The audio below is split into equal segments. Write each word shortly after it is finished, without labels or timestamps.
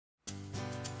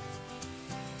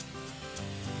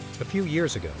A few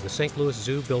years ago, the St. Louis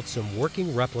Zoo built some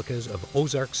working replicas of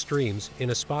Ozarks streams in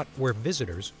a spot where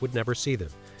visitors would never see them.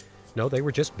 No, they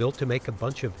were just built to make a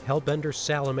bunch of Hellbender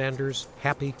salamanders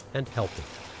happy and healthy.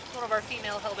 One of our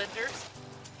female hellbenders.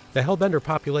 The hellbender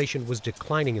population was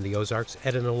declining in the Ozarks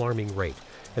at an alarming rate,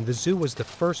 and the zoo was the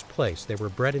first place they were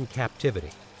bred in captivity.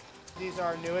 These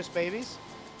are our newest babies.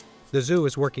 The zoo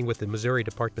is working with the Missouri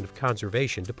Department of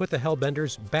Conservation to put the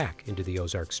hellbenders back into the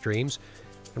Ozark streams.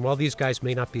 And while these guys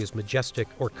may not be as majestic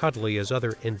or cuddly as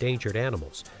other endangered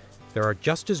animals, there are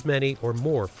just as many or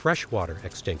more freshwater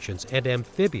extinctions, and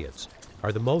amphibians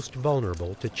are the most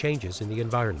vulnerable to changes in the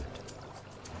environment.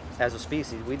 As a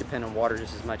species, we depend on water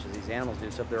just as much as these animals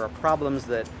do. So if there are problems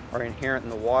that are inherent in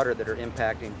the water that are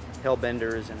impacting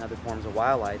hellbenders and other forms of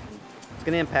wildlife, it's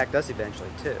going to impact us eventually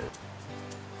too.